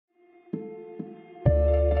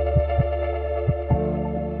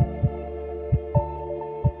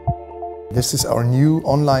This is our new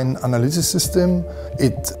online analysis system.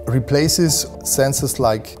 It replaces sensors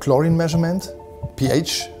like chlorine measurement,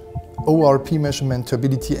 pH, ORP measurement,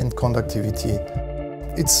 turbidity and conductivity.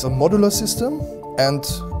 It's a modular system and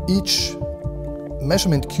each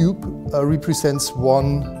measurement cube represents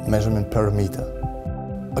one measurement parameter.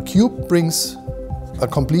 A cube brings a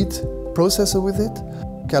complete processor with it,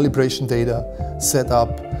 calibration data,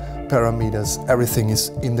 setup, parameters, everything is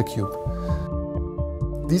in the cube.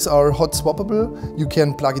 These are hot swappable. You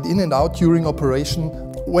can plug it in and out during operation.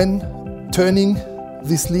 When turning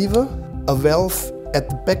this lever, a valve at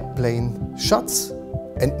the backplane shuts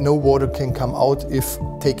and no water can come out if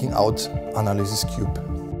taking out analysis cube.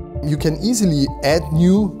 You can easily add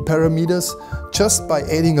new parameters just by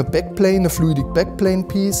adding a backplane, a fluidic backplane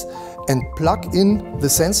piece, and plug in the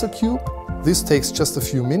sensor cube. This takes just a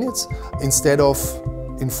few minutes. Instead of,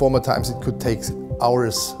 in former times, it could take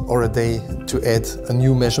hours or a day to add a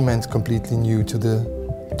new measurement completely new to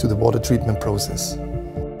the water treatment process.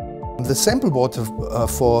 The sample water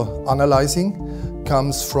for analyzing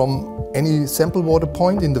comes from any sample water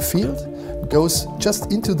point in the field, goes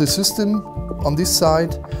just into the system on this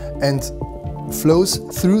side and flows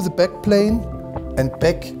through the backplane and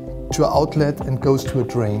back to an outlet and goes to a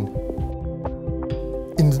drain.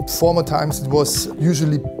 In former times it was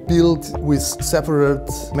usually built with separate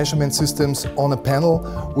measurement systems on a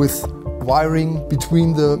panel with wiring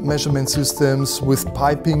between the measurement systems, with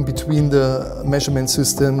piping between the measurement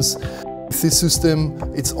systems. With this system,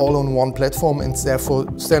 it's all on one platform and therefore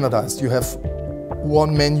standardized. You have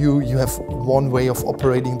one menu, you have one way of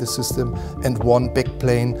operating the system and one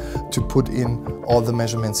backplane to put in all the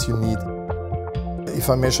measurements you need. If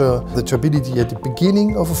I measure the turbidity at the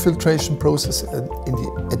beginning of a filtration process and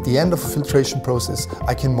at the end of a filtration process,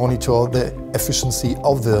 I can monitor the efficiency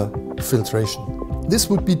of the filtration. This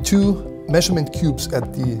would be 2 measurement cubes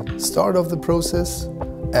at the start of the process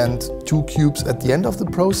and 2 cubes at the end of the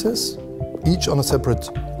process, each on a separate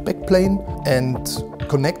backplane and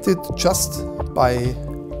connected just by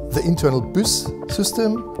the internal bus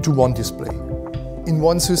system to one display. In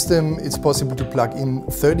one system, it's possible to plug in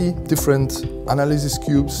 30 different analysis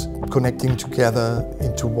cubes connecting together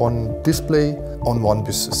into one display on one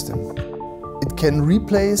bus system. It can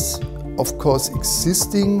replace, of course,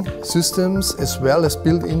 existing systems as well as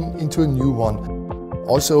build into a new one.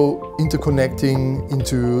 Also interconnecting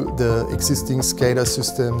into the existing SCADA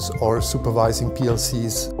systems or supervising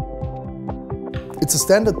PLCs. It's a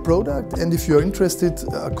standard product and if you're interested,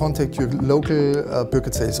 contact your local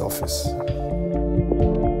Bürkert sales office.